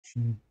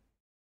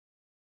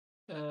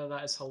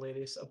That is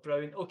hilarious. A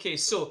brown. Okay,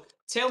 so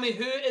tell me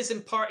who is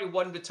in party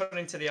 1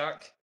 returning to the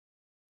Ark?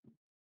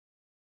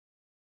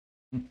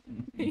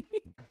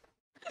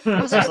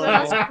 Was everyone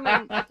else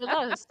coming with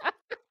us?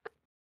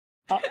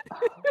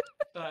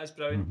 That is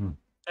brilliant.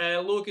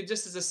 Logan,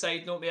 just as a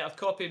side note, mate, I've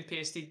copy and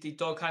pasted the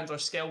dog handler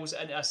skills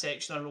into a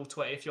section on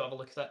Roll20 if you have a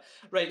look at that.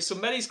 Right, so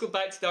Murray's going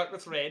back to the Ark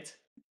with Red,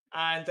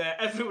 and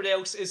everyone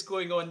else is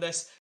going on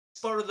this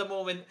spur of the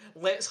moment.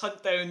 Let's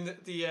hunt down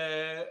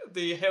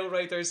the Hell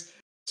Riders,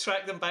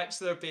 track them back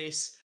to their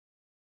base.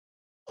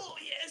 Oh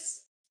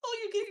yes! Oh,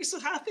 you get me so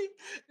happy.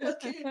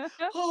 Okay.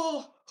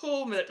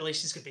 Oh,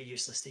 manipulation's gonna be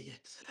useless to you.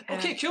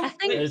 Okay, cool. I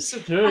think Right, It's so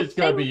true, it's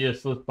gonna be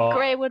useless, but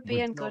Grey would be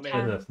in No, good mate.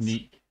 there's a hands.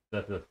 sneak,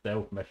 there's a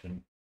stealth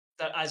mission.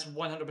 that as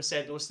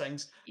 100% those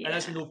things. And Yeah,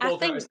 as we know, I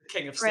Bogart is think the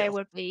king of Grey stealth.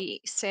 would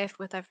be safe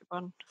with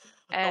everyone.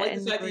 I like the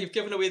in the fact that group. you've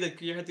given away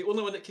you're the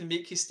only one that can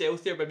make you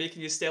stealthier by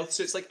making you stealth.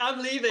 So it's like, I'm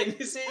leaving.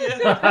 See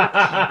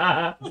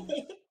ya.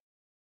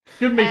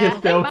 Could make I a think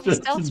stealth my suit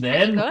stealth's and pretty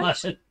then good.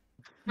 like,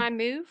 My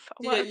move,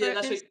 Yeah, whatever yeah, it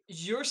that's is. right.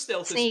 Your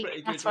stealth is Sneak,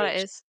 pretty good, that's what Rich.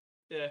 it is.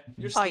 Yeah,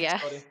 your Oh, sneak, yeah.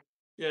 sorry.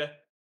 Yeah.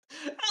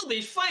 I'll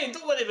be fine,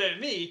 don't worry about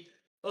me.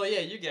 Oh yeah,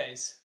 you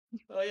guys.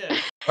 Oh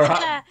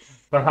yeah.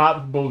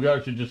 perhaps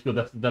Bogart should just go,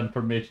 this is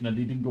information I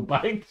need to go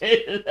back to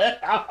the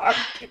Ark.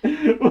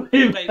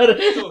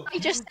 Right, so, I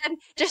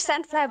just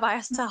send Flair by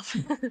herself.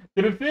 to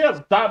be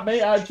fair, that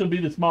may actually be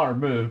the smarter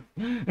move.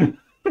 I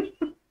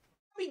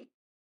mean,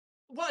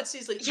 what I'd say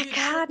is like You you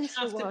can don't if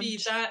you have to be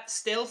want. that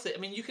stealthy. I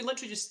mean, you can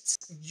literally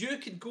you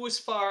can go as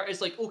far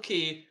as like,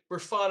 okay, we're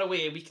far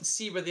away, we can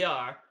see where they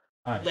are.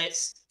 Aye.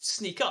 Let's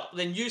sneak up.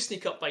 Then you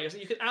sneak up by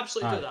yourself. You can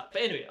absolutely do Aye. that.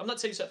 But anyway, I'm not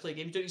telling you to play a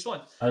game. You do this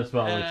one. That's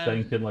what I was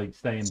thinking, like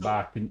staying so-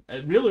 back. And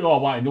really all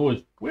I want to know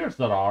is where's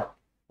their Ark,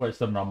 what's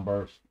their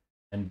numbers,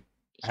 and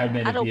how Yeah, I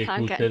many don't plan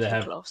vehicles getting do they too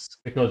have? close.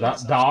 Because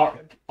That's the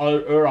Ark,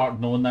 our Ark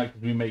knowing that,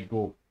 because we might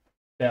go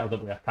better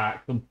that we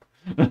attack them.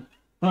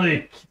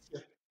 Like,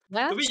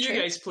 Yeah, The way that's you true.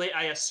 guys play,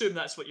 I assume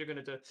that's what you're going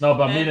to do. no,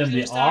 but I mean, Can in I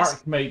the just Ark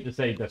ask- might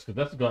decide this, because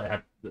this has got to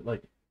have,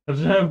 like, this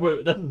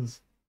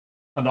is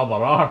another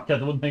Ark. I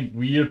don't think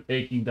we're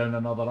taking down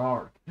another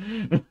Ark.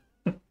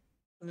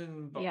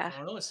 But Yeah.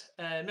 who knows?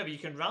 Maybe you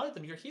can rally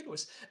them. You're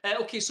heroes.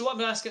 Okay, so what I'm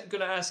going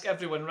to ask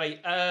everyone, right?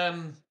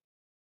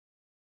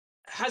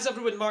 Has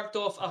everyone marked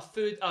off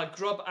a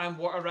grub and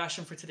water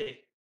ration for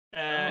today?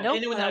 Nope,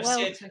 Anyone that I've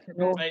well, said,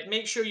 No. right?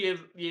 Make sure you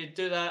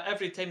do that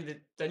every time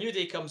the new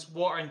day comes.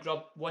 Water and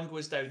grub, one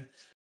goes down.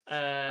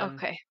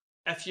 Okay.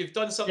 If you've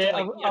done something Yeah,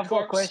 like eat a I've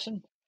got a corpse,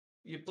 question.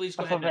 you please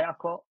go If ahead. I've Mate. ate a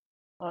corpse.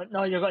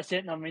 No, you've got to say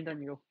it. Never mind,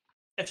 on you go.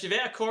 If you've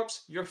ate a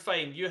corpse, you're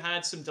fine. You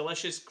had some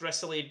delicious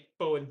gristly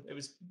bone. It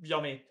was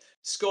yummy.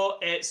 Scott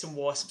ate some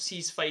wasps.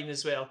 He's fine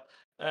as well.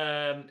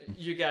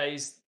 You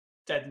guys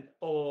didn't.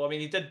 Oh, I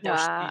mean, he did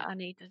burst I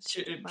needed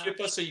too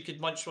pupa, much. so you could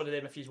munch one of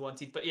them if you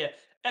wanted. But yeah,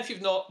 if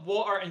you've not,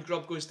 water and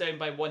grub goes down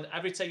by 1.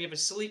 Every time you have a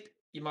sleep,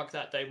 you mark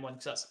that down 1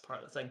 because that's a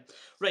part of the thing.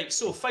 Right,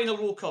 so final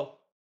roll call.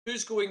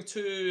 Who's going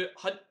to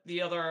hunt the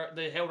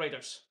Hell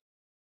Riders?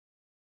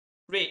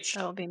 Rach,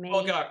 That'll be me.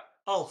 Bogart,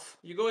 Ulf,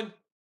 you going?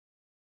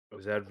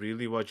 Was that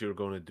really what you were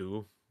going to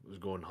do? Was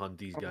go and hunt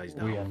these guys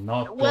down? We are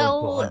not going to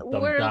Well, hunt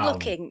them we're down.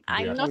 looking. We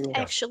I'm are not just-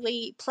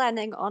 actually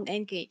planning on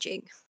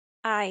engaging.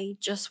 I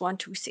just want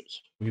to see.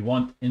 We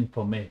want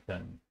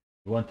information.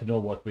 We want to know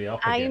what we are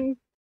up against.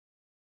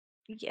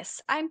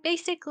 Yes, I'm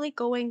basically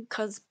going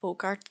because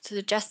Bogart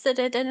suggested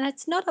it, and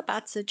it's not a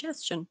bad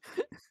suggestion.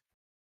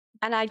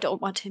 And I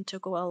don't want him to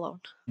go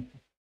alone.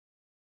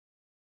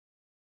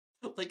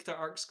 Like their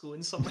arc's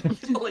going somewhere.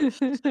 Like,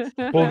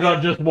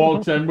 Bogart just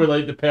walks in with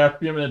like the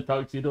perfume and a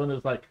tuxedo, and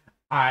it's like,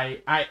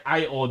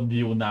 I own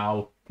you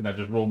now. Can I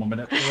just roll my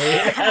minute?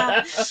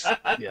 Yeah,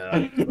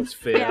 that's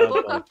fair. Yeah,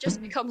 Bogart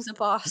just becomes a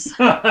boss.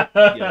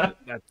 Yeah,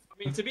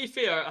 I mean, to be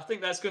fair, I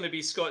think that's going to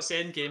be Scott's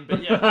endgame.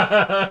 But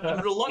yeah,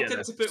 I'm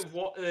reluctant to put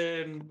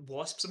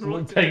wasps. I'm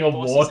reluctant to Thing put of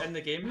bosses wasp. in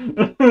the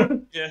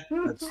game. Yeah,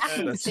 I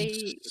can that's,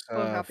 see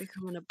Bogart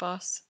becoming a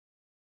boss.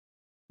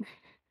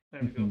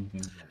 there we go.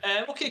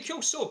 Okay,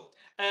 cool. So,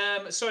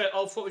 sorry,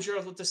 Alf, what was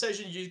your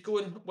decision? You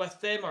going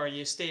with them or are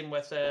you staying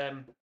with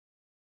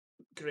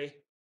Grey?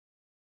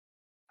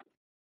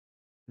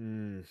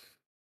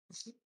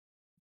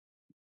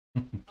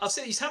 I'll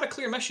say you have a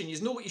clear mission.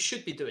 You know what you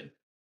should be doing,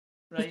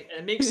 right? And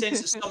it makes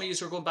sense that some of you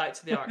are going back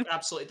to the Ark. It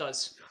absolutely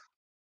does.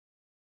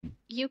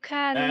 You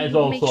can is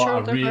make also sure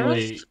a the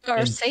really girls are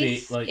insane,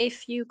 safe like-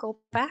 if you go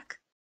back.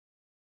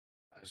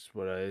 That's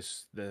what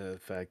the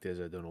fact is,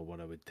 I don't know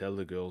what I would tell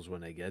the girls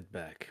when I get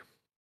back.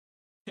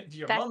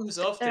 Your That mum's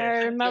off to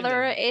their hunt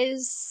mother them.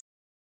 is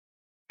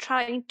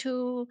trying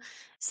to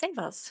save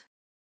us.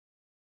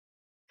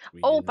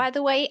 We Oh, didn't- by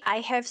the way, I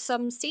have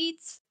some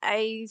seeds.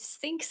 I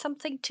think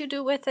something to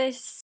do with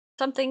this,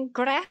 something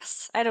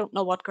grass. I don't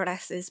know what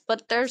grass is,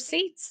 but they're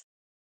seeds.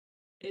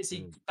 It's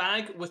a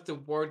bag with the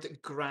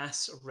word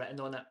grass written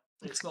on it.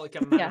 It's not like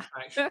a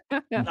manufacturer.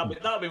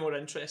 That'll be more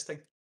interesting.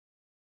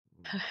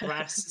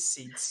 Grass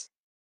seeds.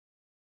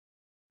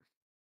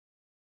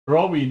 For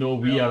all we know,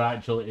 we Well- are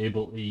actually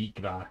able to eat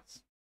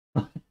grass.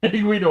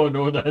 We don't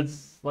know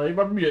this. Like,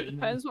 we're mutants.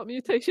 Depends what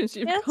mutations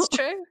you've That's got.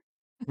 true.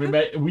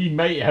 We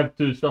might have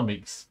two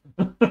stomachs.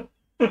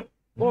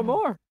 Or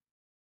more.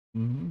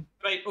 Mm-hmm.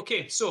 Right,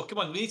 okay, so come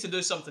on, we need to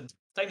do something.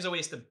 Time's a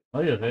wasting.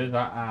 Oh, yes, it is.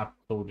 I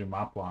told you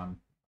my plan.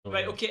 So,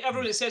 Right, okay,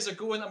 everyone that says they're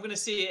going, I'm going to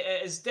say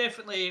it is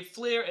definitely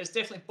Flair, it's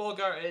definitely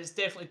Bogart, it is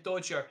definitely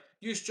Dodger.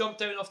 You jump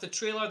down off the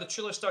trailer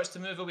starts to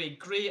move away.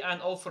 Gray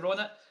and Alpha on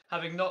it,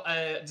 having not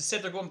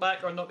said they're going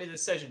back or not made a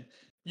decision.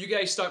 You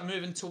guys start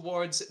moving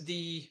towards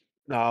the...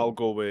 No, I'll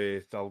go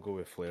with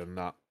Flair and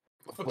that.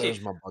 Okay,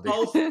 Flair's my buddy.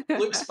 Alf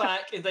looks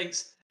back and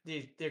thinks,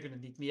 they're going to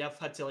need me. I've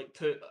had to like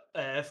put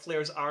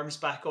Flair's arms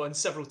back on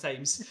several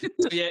times.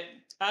 So yeah,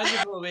 as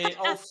you go away,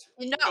 Alf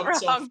You're not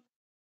jumps off wrong.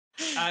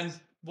 and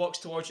walks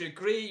towards you.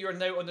 Gray, you're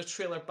now on the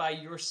trailer by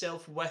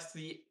yourself with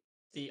the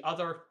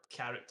other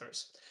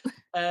characters.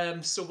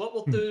 So what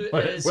we'll do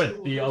is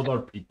with the other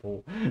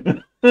people.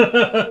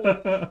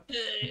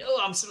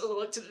 I'm sort of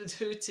reluctant at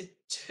who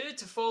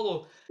to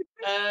follow.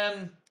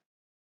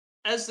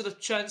 Is there a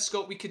chance,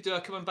 Scott, we could do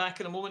a coming back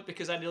in a moment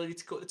because I really need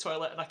to go to the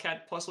toilet and I can't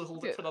possibly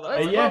hold it for another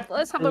hour? Yeah.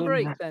 Let's have a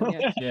break then.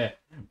 Yeah. Yeah,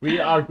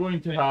 we are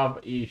going to have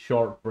a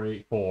short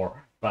break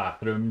for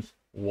bathrooms,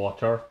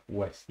 water,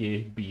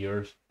 whiskey,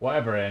 beers,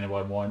 whatever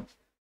anyone wants.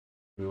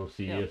 We will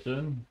see you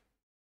soon.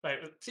 Right,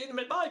 see you in a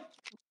minute. Bye.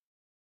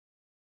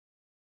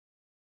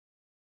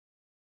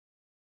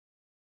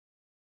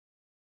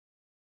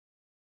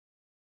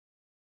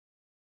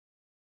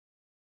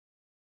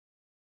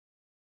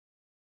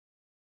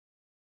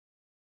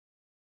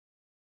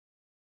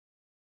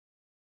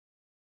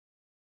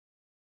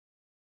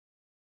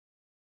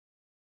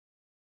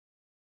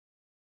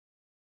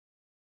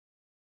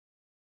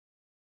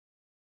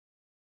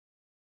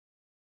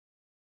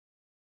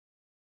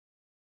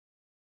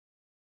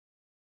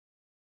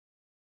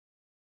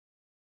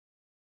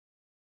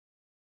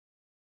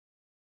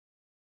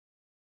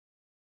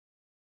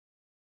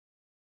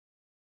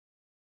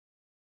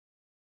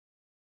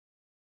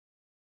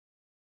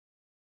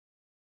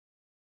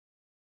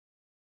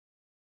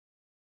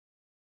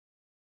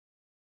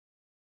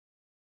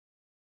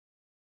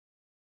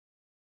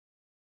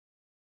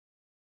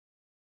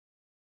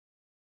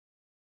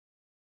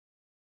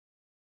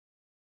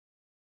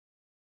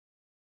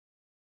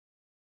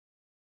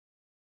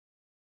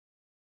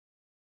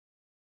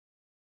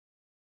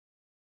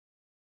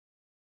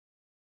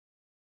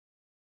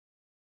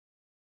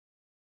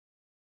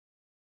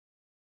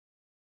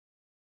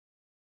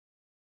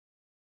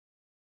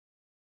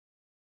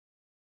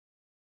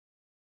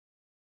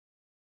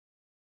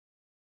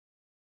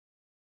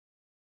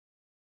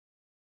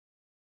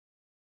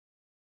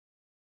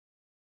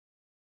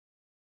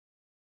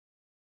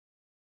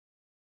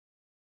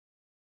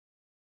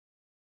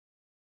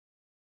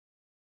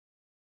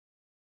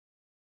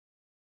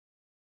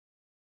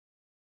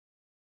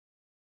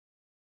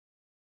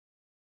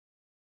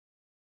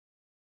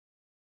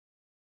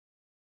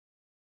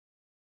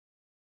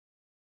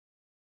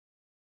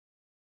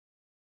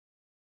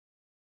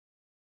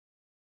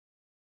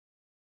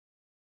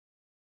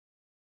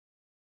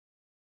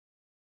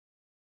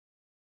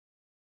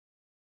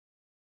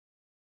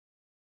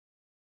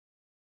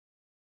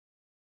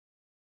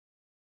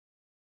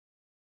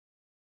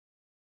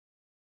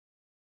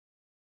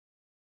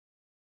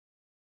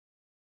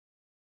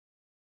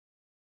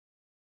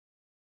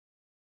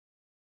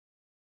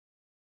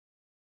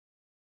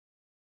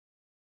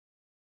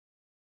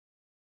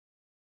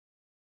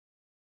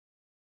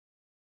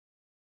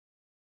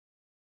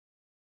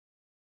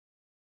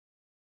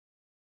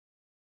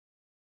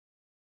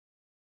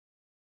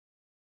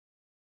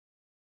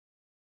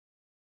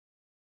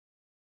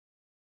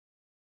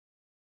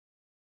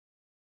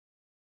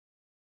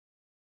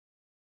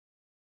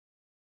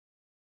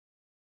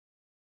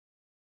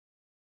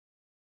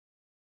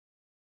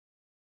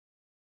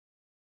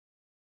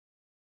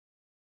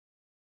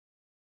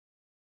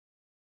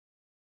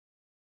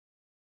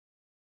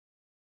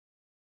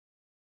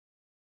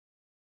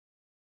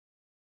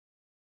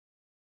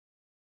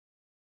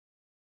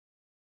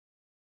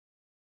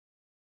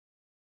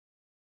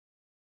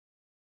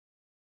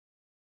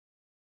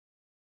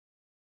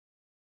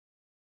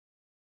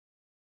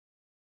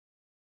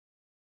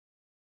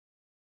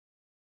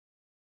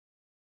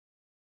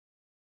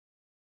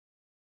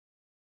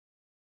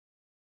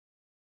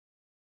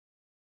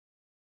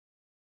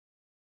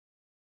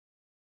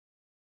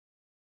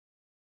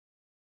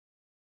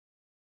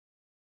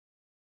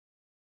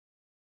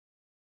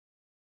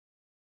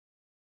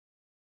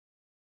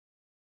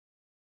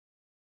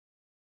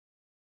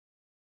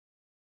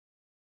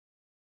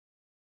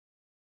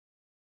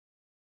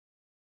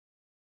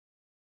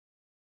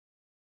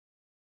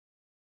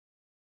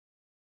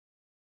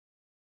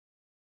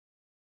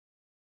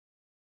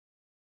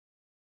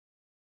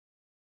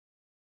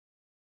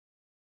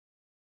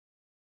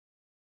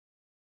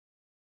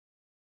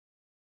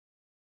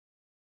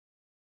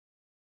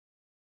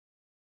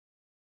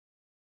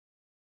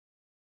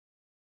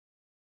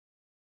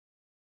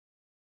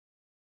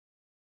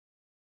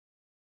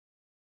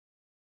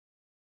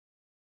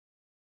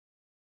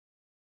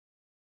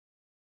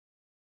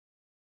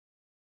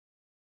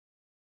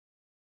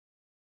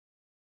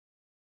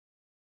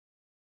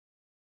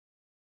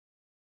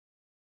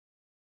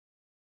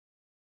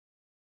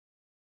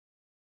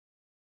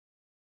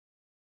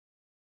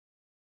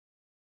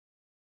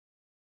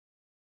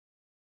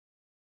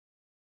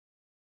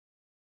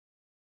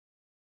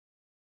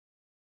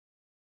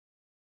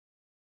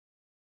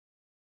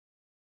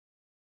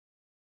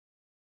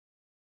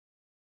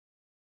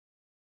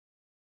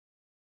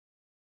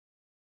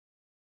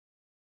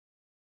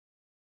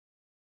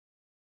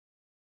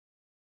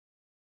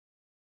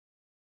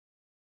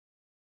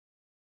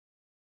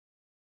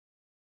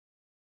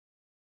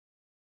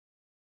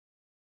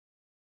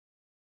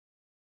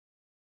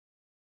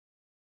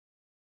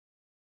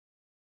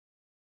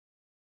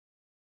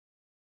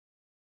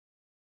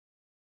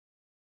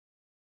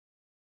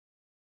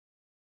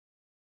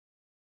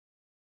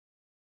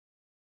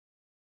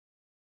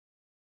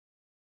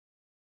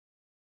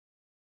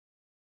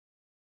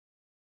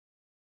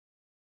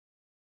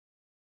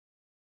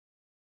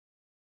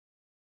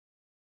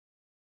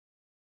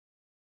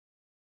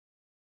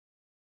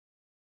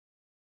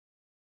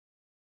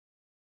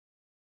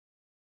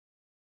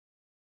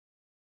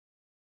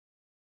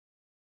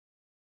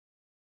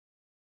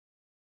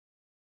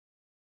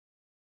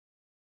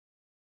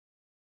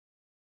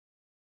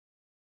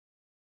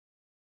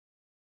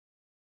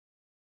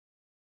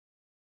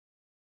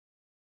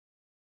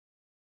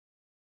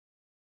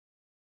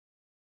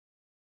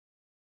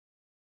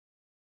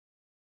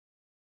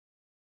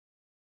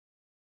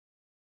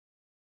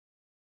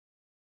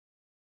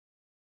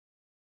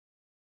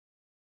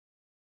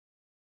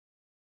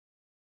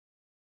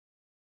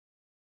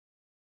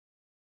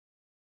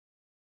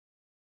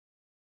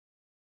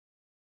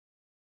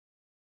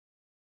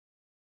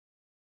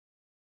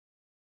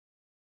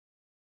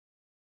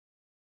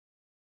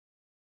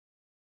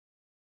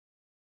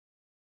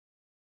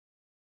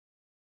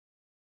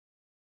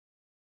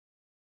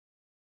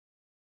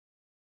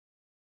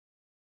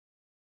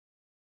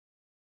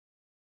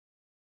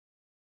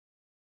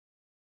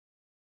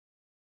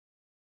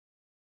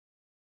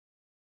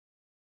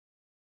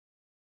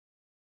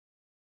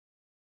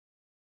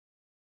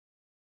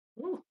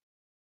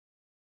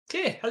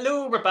 Okay,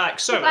 hello, we're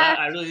back. Sorry We're about that.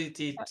 back. I really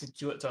need to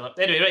do it. Turn up.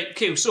 Anyway, right,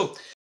 cool. So,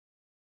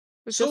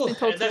 We've just been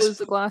told at to this lose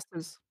the point,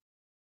 glasses.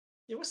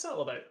 yeah, what's that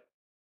all about?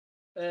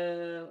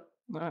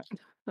 Alright.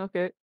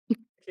 Okay.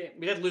 Okay,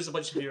 we did lose a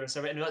bunch of viewers.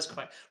 All right, anyway, let's go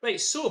back. Right,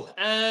 so,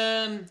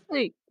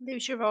 Hey,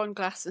 Lose your own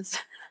glasses.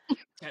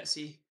 can't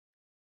see.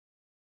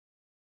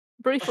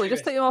 briefly, Okay,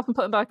 just right. take them off and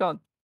put them back on.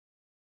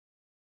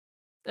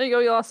 There you go,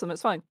 you lost them.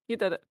 It's fine. You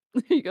did it.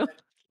 There you go.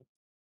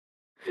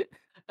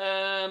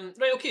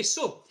 Right, okay,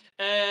 so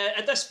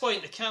at this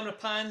point, the camera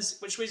pans.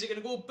 Which way is it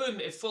going to go? Boom,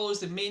 it follows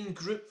the main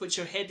group which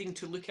are heading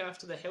to look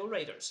after the Hell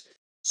Riders.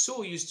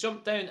 So you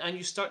jump down and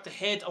you start to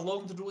head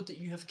along the road that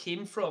you have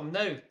came from.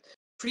 Now,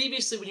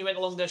 previously when you went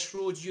along this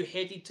road, you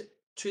headed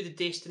to the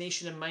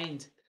destination in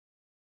mind.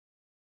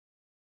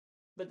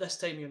 But this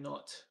time you're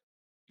not.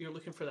 You're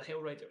looking for the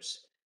Hell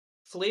Riders.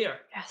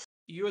 Flair, Yes.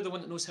 you're the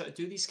one that knows how to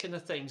do these kind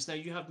of things. Now,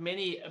 you have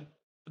many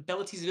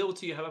abilities available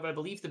to you. However, I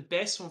believe the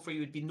best one for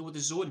you would be Know the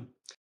Zone.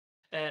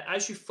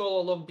 As you follow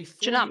along Do before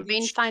you not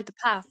mean reach... find the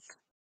path?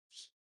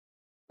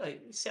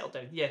 Right, settle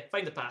down. Yeah,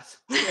 find the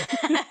path. Yeah.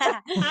 And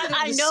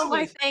it I was know so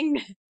my easy.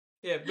 thing.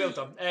 Yeah, well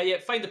done. Yeah,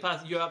 find the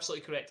path. You're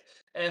absolutely correct.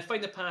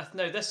 Find the path.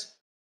 Now, this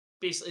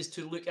basically is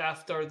to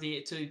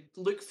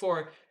look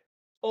for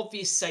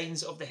obvious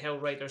signs of the Hell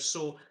Riders.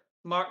 So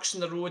marks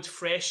on the road,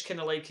 fresh kind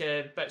of like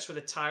bits where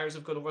the tires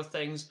have gone over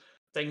things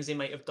they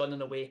might have done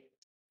in a way.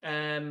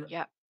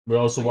 Yeah. We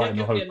also So want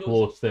yeah, to know give me how a note.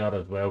 close they are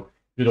as well.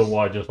 You don't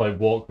want to just like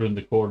walk around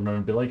the corner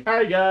and be like,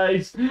 "Hi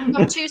guys."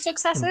 Got 2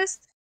 successes.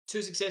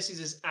 2 successes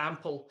is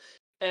ample.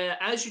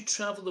 As you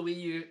travel the way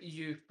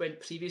you went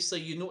previously,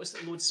 you notice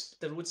that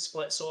the road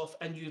splits off,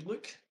 and you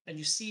look and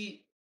you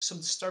see some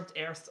disturbed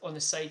earth on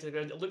the side of the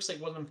ground. It looks like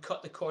one of them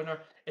cut the corner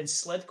and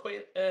slid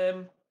quite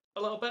a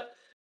little bit.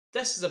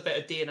 This is about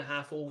a day and a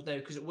half old now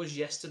because it was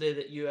yesterday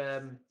that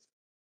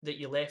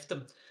you left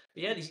them.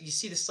 But yeah, you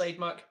see the slide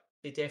mark.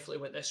 They definitely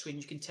went this way, and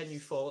you continue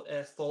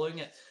following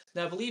it.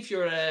 Now, I believe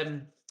you're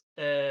know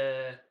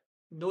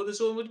the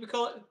zone. What do we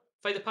call it?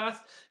 Find the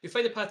path. You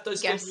find the path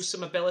does give you Yes.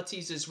 some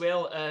abilities as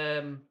well.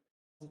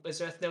 Is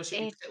there anything else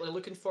you're It, particularly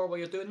looking for while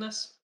you're doing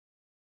this?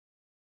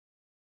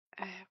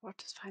 what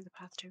does find the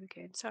path do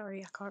again?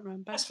 Sorry, I can't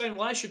remember. That's fine.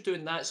 Well, as you're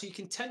doing that, so you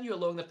continue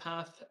along the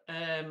path,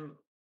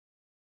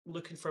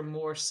 looking for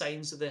more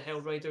signs of the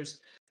Hell Riders.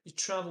 You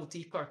travel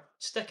deeper,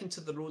 sticking to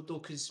the road though,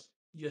 because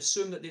you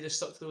assume that they'd have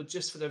stuck to the road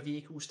just for their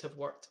vehicles to have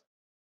worked.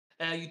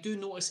 You do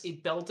notice a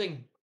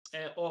building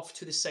off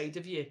to the side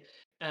of you.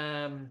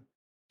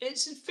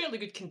 It's in fairly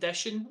good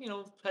condition. You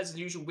know, has the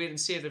usual wear and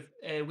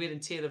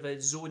tear of a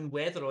zone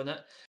weather on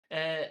it.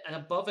 And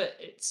above it,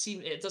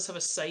 it does have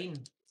a sign.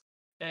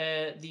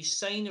 The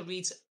sign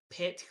reads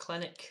 "Pet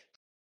Clinic."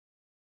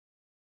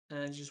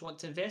 And you just want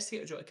to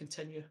investigate, or do you want to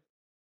continue?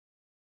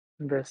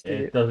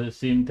 Investigate. It doesn't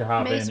seem to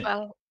have May as any.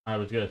 well. I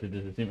was gonna say,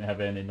 does it seem to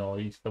have any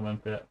noise coming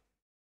from it?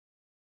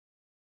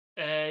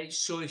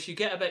 So if you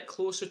get a bit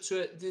closer to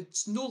it,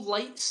 there's no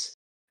lights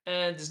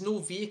and there's no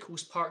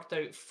vehicles parked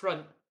out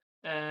front.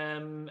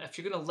 If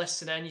you're going to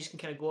listen in, you can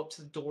kind of go up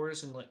to the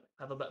doors and like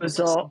have a bit of a Was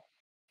there listen.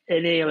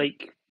 any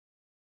like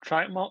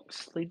track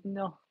marks leading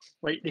there?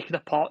 Like they could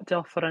have parked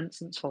there, for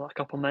instance, for like a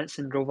couple of minutes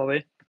and drove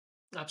away.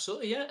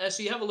 Absolutely, yeah.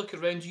 So you have a look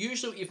around.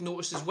 Usually, what you've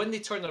noticed is when they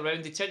turn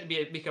around, they tend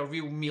to make a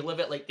real meal of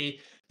it. Like they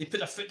put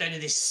their foot down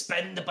and they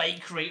spin the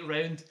bike right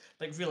around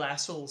like real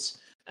assholes.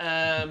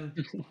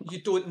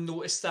 You don't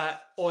notice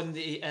that on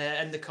the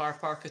in the car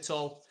park at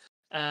all.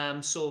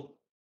 So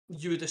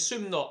you would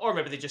assume not, or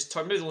maybe they just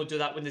turn. Maybe they only do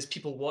that when there's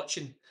people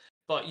watching,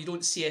 but you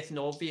don't see anything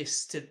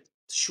obvious to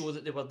show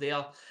that they were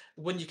there.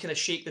 When you kind of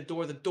shake the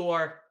door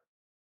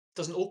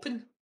doesn't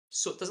open,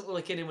 so it doesn't look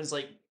like anyone's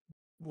like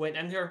went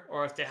in here,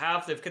 or if they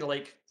have, they've kind of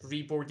like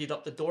reboarded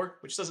up the door,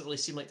 which doesn't really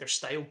seem like their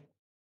style.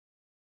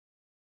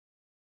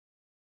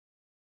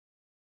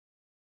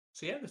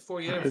 So yeah,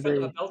 before you're in Could front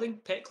of a be, building,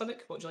 pet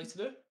clinic, what would you like to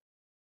do?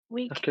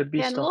 We there could be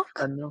can stuff look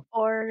in there.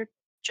 or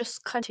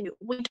just continue.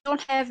 We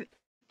don't have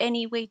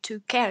any way to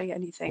carry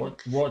anything.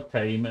 What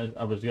time is?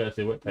 I was gonna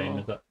say, what time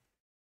No. is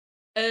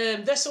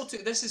it?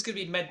 This is going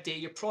to be midday.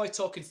 You're probably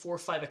talking 4 or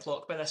 5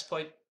 o'clock by this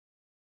point.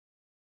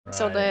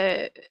 So Right.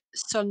 the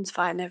sun's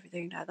fine,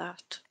 everything like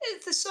that.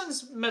 The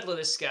sun's middle of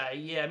the sky.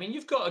 Yeah, I mean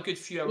you've got a good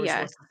few hours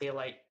Yeah. worth of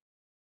daylight.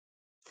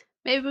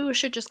 Maybe we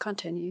should just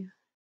continue.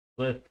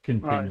 Let's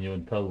continue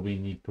until we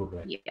need to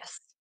rest.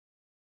 Yes.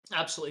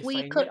 Absolutely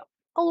We fine. could Yeah,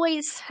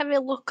 always have a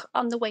look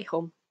on the way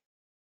home.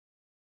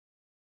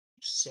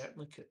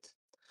 certainly could.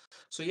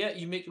 So yeah,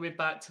 you make your way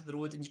back to the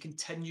road and you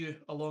continue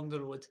along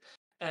the road.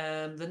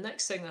 The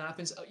next thing that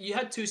happens, you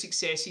had 2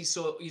 successes,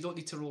 so you don't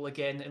need to roll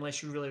again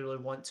unless you really, really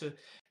want to.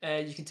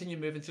 You continue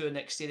moving through the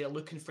next area,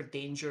 looking for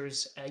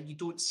dangers. You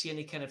don't see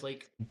any kind of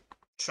like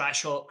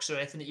trash hawks or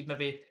anything that you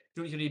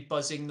don't hear any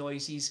buzzing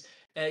noises.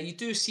 You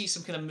do see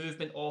some kind of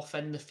movement off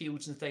in the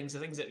fields and things, the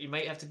things that you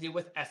might have to deal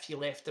with if you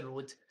left the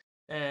road.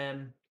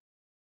 But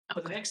the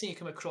Okay. next thing you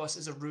come across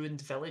is a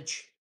ruined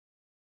village.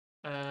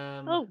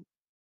 Oh,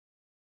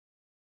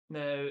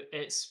 Now,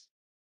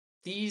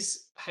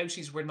 these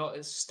houses were not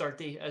as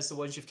sturdy as the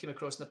ones you've come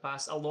across in the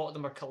past. A lot of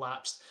them are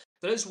collapsed.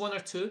 There is one or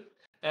two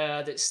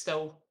that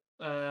still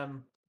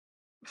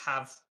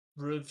have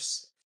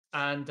roofs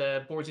and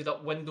boarded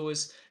up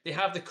windows. They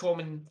have the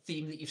common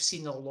theme that you've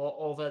seen in a lot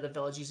of the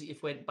villages that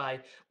you've went by,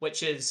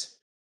 which is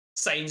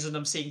signs on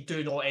them saying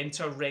 "Do not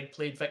enter," red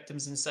plague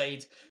victims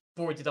inside,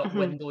 boarded up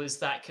windows,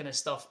 that kind of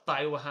stuff,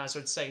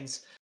 biohazard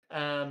signs.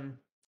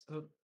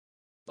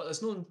 But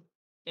there's no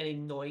any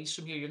noise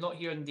from here. You're not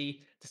hearing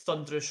the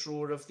thunderous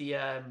roar of the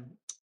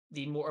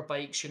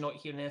motorbikes. You're not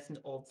hearing anything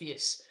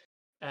obvious.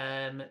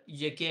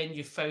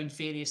 You found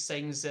various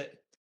things that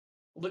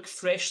look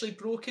freshly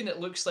broken. It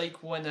looks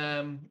like when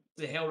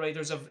the Hell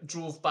Riders have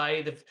drove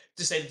by, they've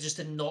decided just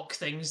to knock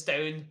things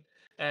down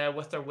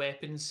with their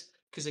weapons,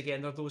 because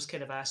again, they're those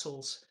kind of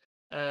assholes.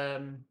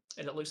 And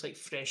it looks like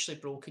freshly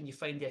broken. You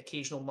find the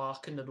occasional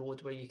mark in the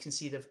road where you can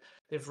see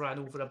they've ran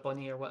over a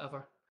bunny or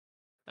whatever.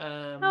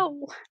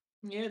 Oh,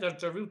 Yeah,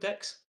 they're real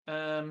dicks.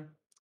 But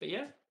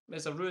yeah,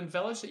 there's a ruined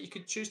village that you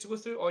could choose to go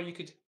through, or you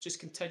could just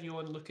continue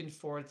on looking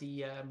for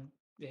the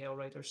Hell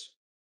Riders.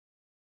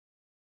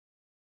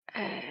 uh,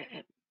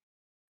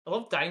 I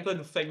love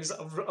dangling things that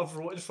I've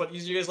wrote in front of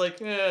you. You guys like,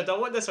 do I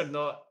want this or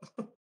not?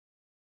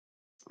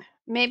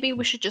 maybe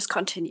we should just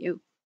continue.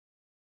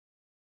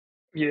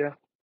 Yeah.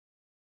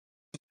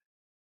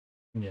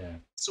 Yeah.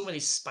 So many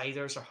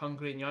spiders are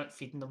hungry and you aren't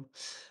feeding them.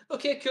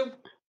 Okay, cool.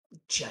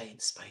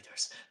 Giant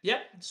spiders.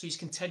 Yep, so you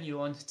continue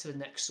on to the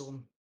next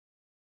zone.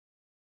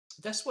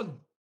 This one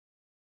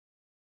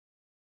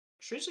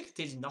strangely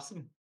contains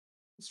nothing.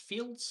 It's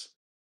fields,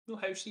 no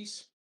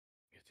houses.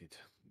 Get it.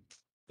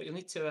 But you'll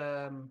need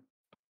to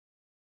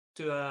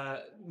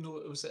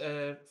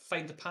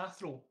find the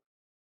path roll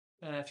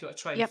if you want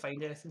to try and Yep.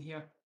 find anything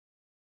here.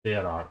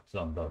 There arcs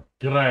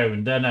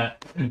underground,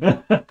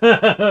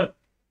 innit?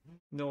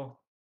 No.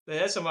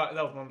 There's a mark.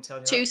 No, I'm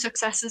telling you. 2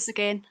 successes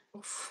again.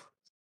 Oof.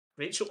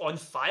 Rachel on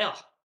fire.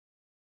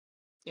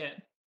 Yeah.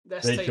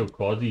 This Rachel time.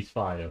 causes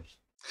fires.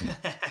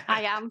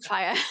 I am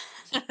fire.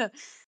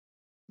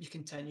 You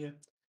continue.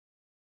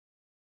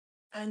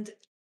 And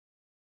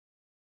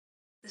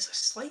there's a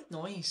slight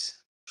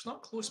noise. It's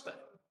not close,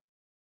 but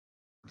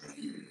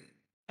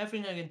every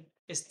now and again,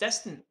 it's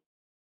distant.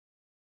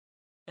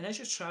 And as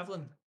you're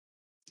travelling,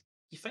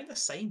 you find a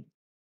sign.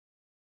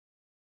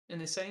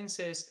 And the sign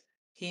says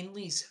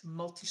Hanley's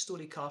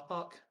multi-storey car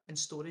park and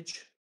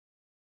storage.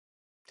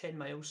 10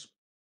 miles.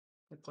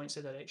 It points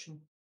the direction.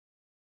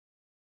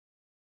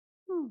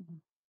 Hmm.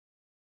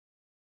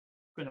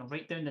 I'm going to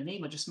write down the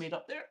name I just made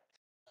up there.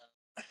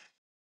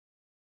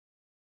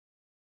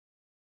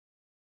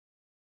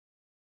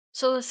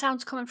 So the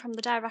sound's coming from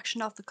the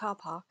direction of the car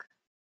park.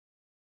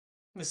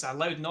 It's a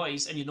loud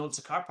noise, and you know it's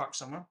a car park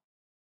somewhere.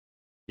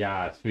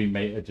 Yes, we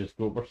might have just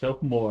got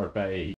ourselves motorbike.